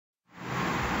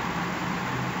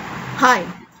Hi,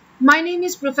 my name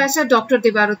is Professor Dr.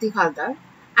 Debarati Halder,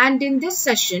 and in this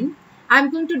session, I'm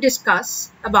going to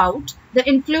discuss about the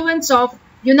influence of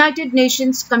United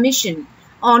Nations Commission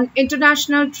on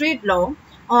International Trade Law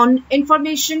on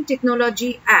Information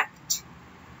Technology Act.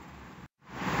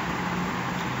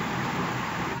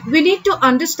 We need to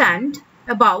understand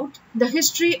about the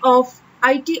history of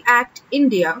IT Act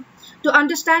India to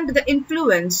understand the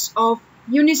influence of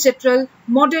UNICITRAL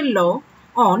model law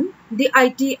on the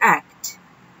IT Act.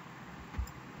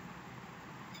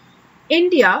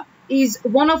 India is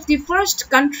one of the first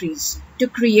countries to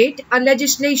create a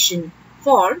legislation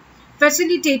for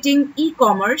facilitating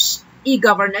e-commerce,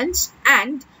 e-governance,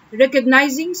 and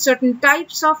recognizing certain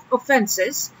types of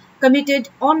offenses committed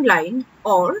online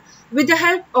or with the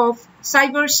help of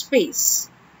cyberspace.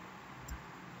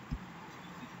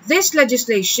 This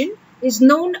legislation is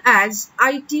known as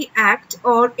IT Act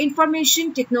or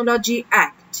Information Technology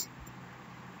Act.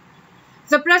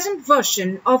 The present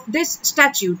version of this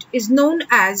statute is known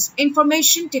as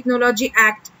Information Technology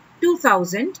Act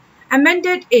 2000,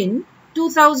 amended in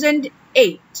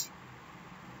 2008.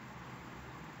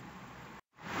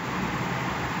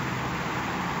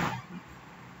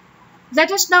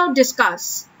 Let us now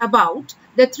discuss about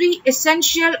the three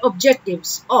essential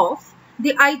objectives of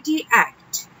the IT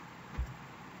Act.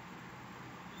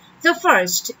 The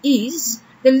first is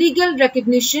the legal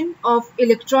recognition of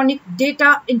electronic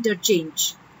data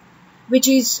interchange, which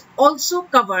is also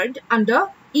covered under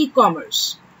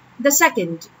e-commerce. The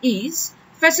second is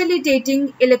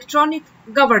facilitating electronic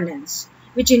governance,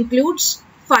 which includes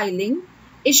filing,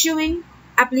 issuing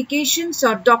applications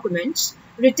or documents,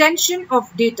 retention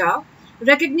of data,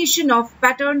 recognition of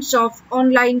patterns of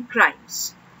online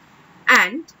crimes.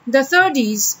 And the third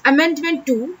is amendment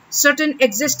to certain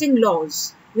existing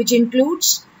laws, which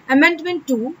includes Amendment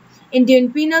to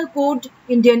Indian Penal Code,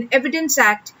 Indian Evidence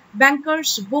Act,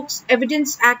 Bankers' Books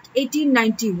Evidence Act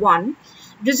 1891,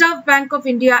 Reserve Bank of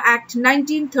India Act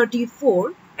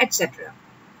 1934, etc.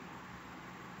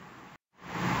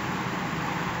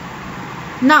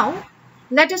 Now,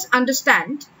 let us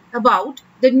understand about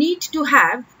the need to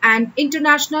have an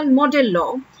international model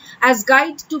law as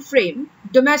guide to frame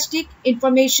Domestic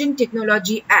Information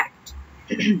Technology Act.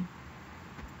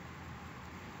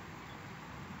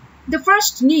 The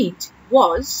first need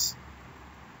was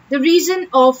the reason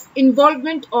of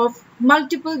involvement of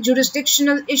multiple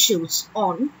jurisdictional issues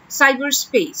on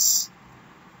cyberspace.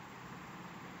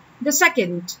 The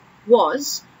second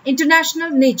was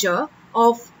international nature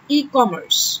of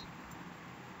e-commerce.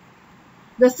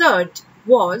 The third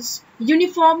was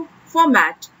uniform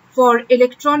format for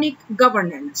electronic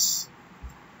governance.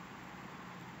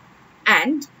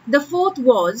 And the fourth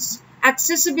was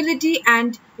accessibility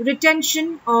and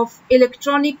retention of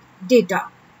electronic data.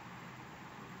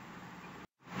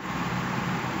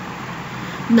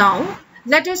 Now,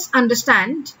 let us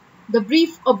understand the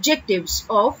brief objectives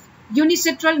of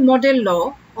UNICITRAL model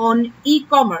law on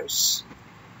e-commerce.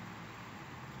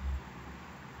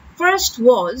 First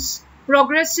was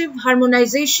progressive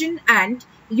harmonization and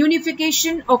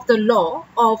unification of the law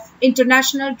of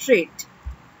international trade.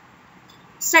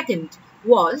 Second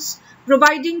was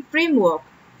providing framework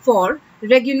for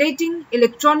regulating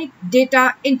electronic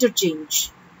data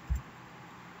interchange.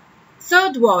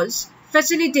 Third was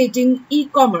facilitating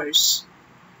e-commerce.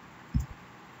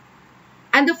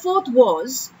 And the fourth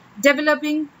was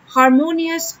developing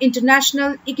harmonious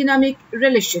international economic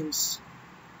relations.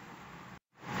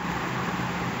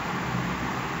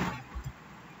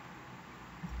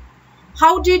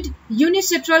 How did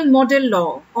UNICITRAL model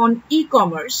law on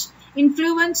e-commerce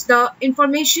influence the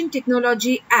Information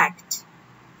Technology Act?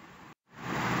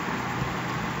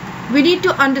 We need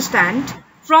to understand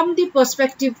from the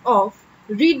perspective of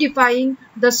redefining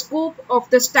the scope of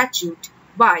the statute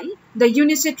by the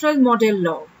UNICITRAL model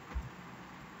law.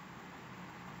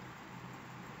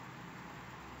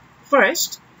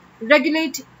 First,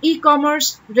 regulate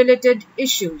e-commerce related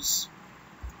issues.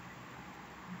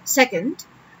 Second,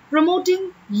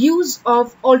 promoting use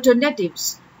of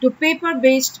alternatives to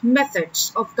paper-based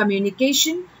methods of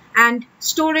communication and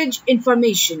storage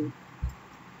information.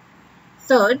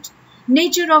 Third,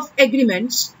 nature of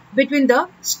agreements between the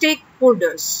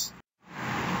stakeholders.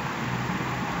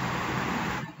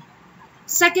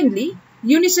 Secondly,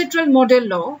 UNICITRAL model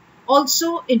law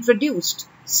also introduced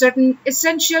certain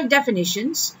essential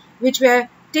definitions which were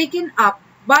taken up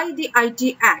by the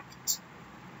IT Act.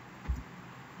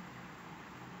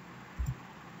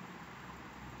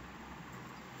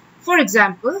 For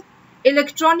example,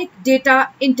 electronic data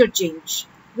interchange,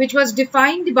 which was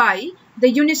defined by the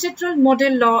UNICITRAL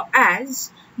model law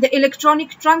as the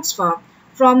electronic transfer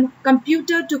from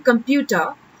computer to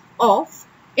computer of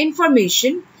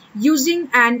information using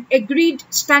an agreed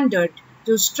standard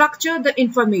to structure the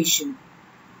information.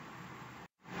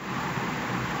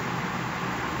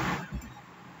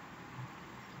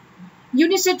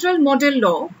 Unicitral model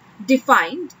law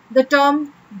defined the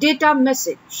term data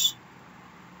message.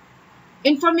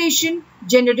 Information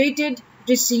generated,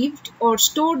 received, or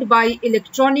stored by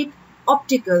electronic,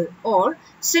 optical, or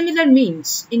similar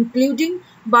means, including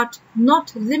but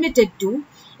not limited to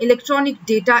electronic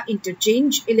data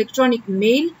interchange, electronic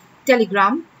mail,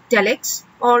 telegram, telex,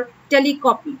 or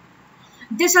telecopy.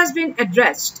 This has been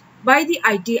addressed by the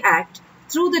IT Act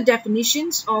through the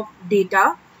definitions of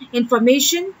data,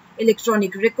 information,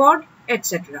 electronic record,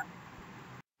 etc.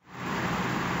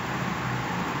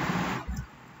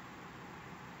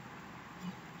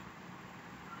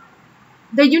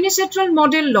 The Unicitral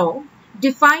model law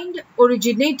defined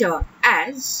originator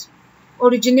as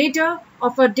originator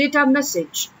of a data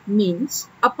message means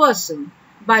a person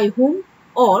by whom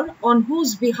or on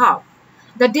whose behalf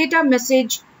the data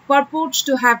message purports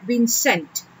to have been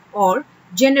sent or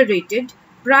generated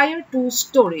prior to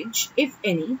storage, if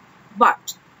any,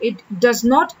 but it does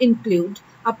not include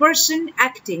a person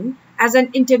acting as an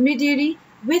intermediary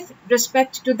with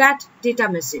respect to that data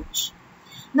message.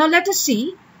 Now let us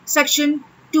see Section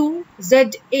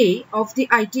 2ZA of the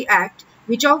IT Act,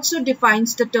 which also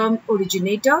defines the term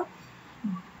originator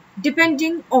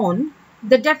depending on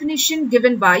the definition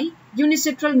given by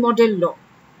Unicitral model law.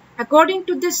 According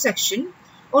to this section,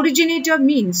 originator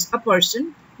means a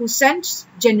person who sends,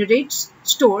 generates,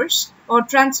 stores, or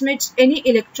transmits any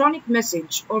electronic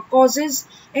message or causes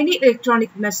any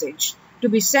electronic message to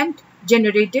be sent,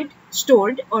 generated,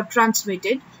 stored, or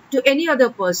transmitted to any other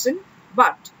person,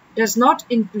 but does not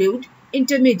include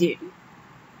intermediary.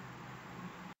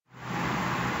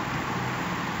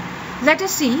 Let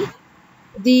us see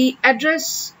the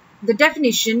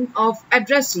definition of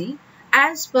addressee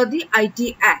as per the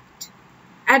IT Act.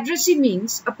 Addressee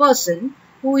means a person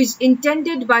who is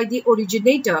intended by the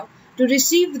originator to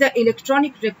receive the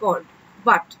electronic record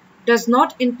but does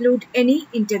not include any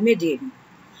intermediary.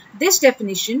 This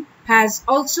definition has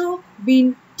also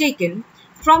been taken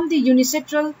from the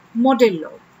Unicitral model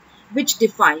law, which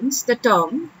defines the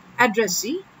term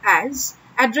addressee as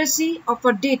addressee of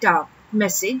a data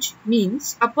message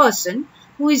means a person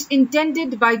who is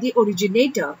intended by the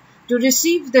originator to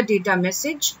receive the data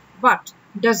message but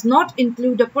does not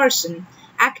include a person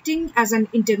acting as an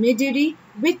intermediary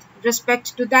with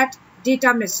respect to that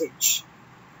data message.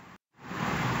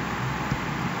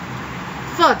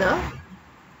 Further,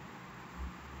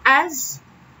 as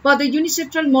per the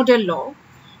Unicitral model law,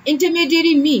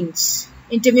 intermediary means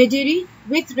intermediary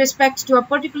with respect to a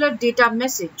particular data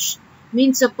message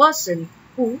means a person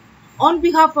who, on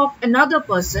behalf of another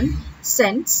person,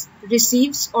 sends,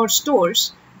 receives, or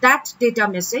stores that data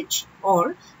message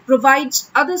or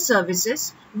provides other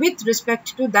services with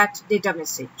respect to that data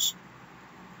message.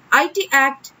 IT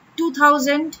Act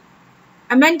 2000,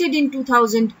 amended in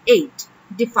 2008,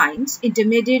 defines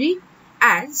intermediary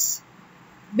as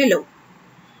below.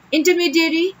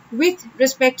 Intermediary with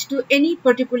respect to any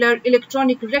particular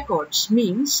electronic records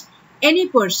means any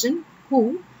person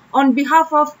who, on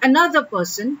behalf of another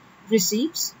person,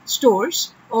 receives,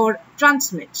 stores, or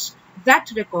transmits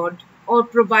that record or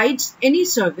provides any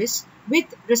service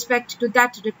with respect to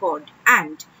that record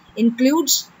and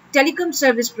includes telecom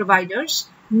service providers,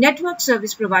 network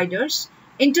service providers,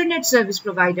 internet service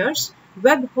providers,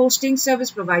 web hosting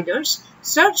service providers,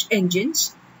 search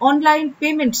engines, online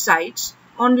payment sites,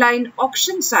 online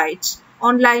auction sites,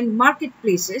 online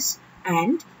marketplaces,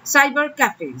 and cyber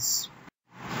cafes.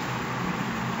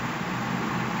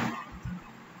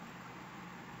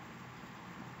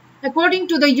 According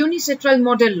to the Unicitral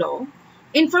model law,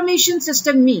 information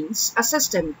system means a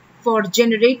system for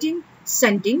generating,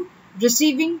 sending,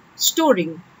 receiving,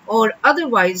 storing, or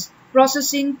otherwise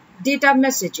processing data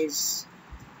messages.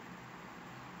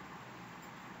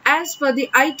 As per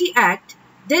the IT Act,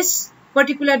 this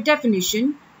particular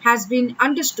definition has been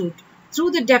understood through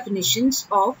the definitions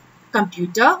of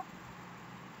computer,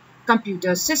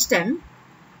 computer system,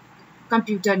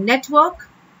 computer network,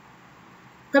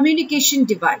 communication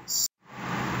device.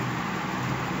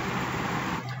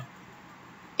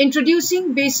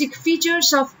 Introducing basic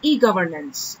features of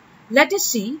e-governance, let us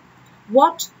see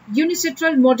what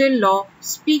Unicitral model law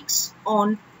speaks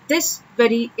on this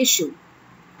very issue.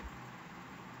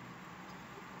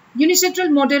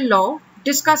 Unicitral model law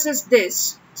discusses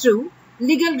this through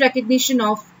legal recognition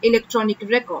of electronic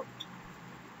record.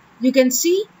 You can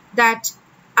see that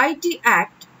IT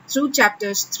Act through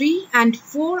chapters 3 and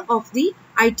 4 of the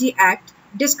IT Act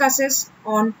discusses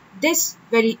on this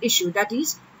very issue, that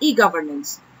is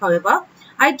e-governance. However,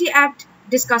 IT Act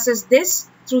discusses this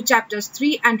through chapters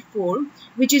 3 and 4,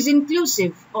 which is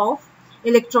inclusive of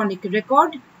electronic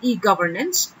record,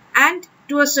 e-governance, and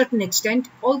to a certain extent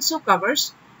also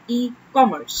covers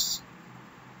e-commerce.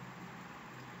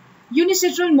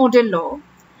 UNICITRAL model law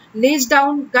lays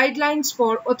down guidelines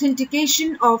for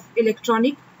authentication of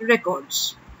electronic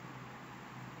records.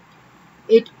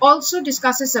 It also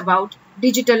discusses about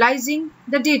digitalizing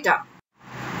the data,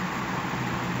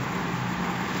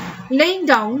 laying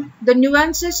down the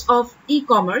nuances of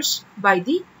e-commerce by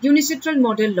the UNICITRAL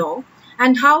model law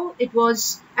and how it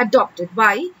was adopted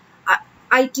by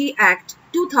IT Act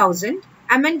 2000,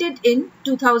 amended in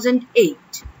 2008.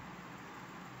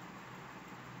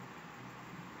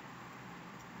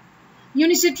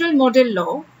 UNICITRAL model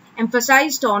law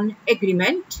emphasized on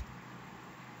agreement,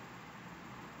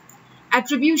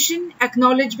 attribution,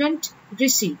 acknowledgement,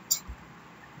 receipt,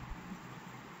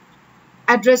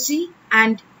 addressee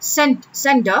and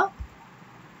sender,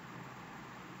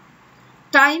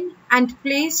 time and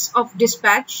place of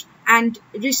dispatch and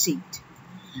receipt.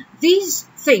 These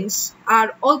things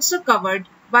are also covered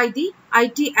by the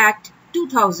IT Act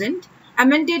 2000,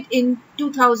 amended in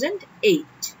 2008.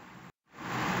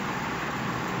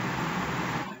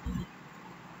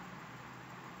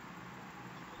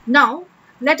 Now,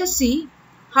 let us see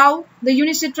how the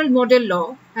UNICITRAL model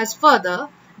law has further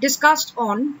discussed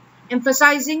on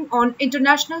emphasizing on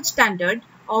international standard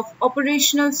of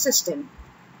operational system.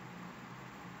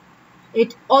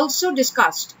 It also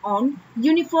discussed on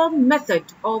uniform method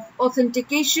of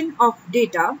authentication of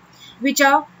data, which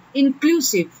are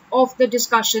inclusive of the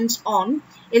discussions on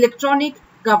electronic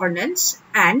governance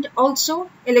and also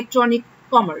electronic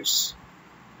commerce.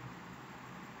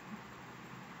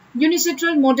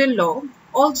 UNICITRAL model law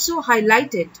also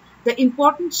highlighted the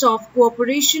importance of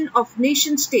cooperation of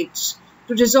nation states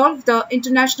to resolve the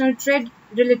international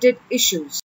trade-related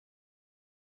issues.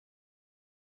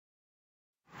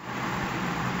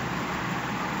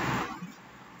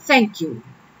 Thank you.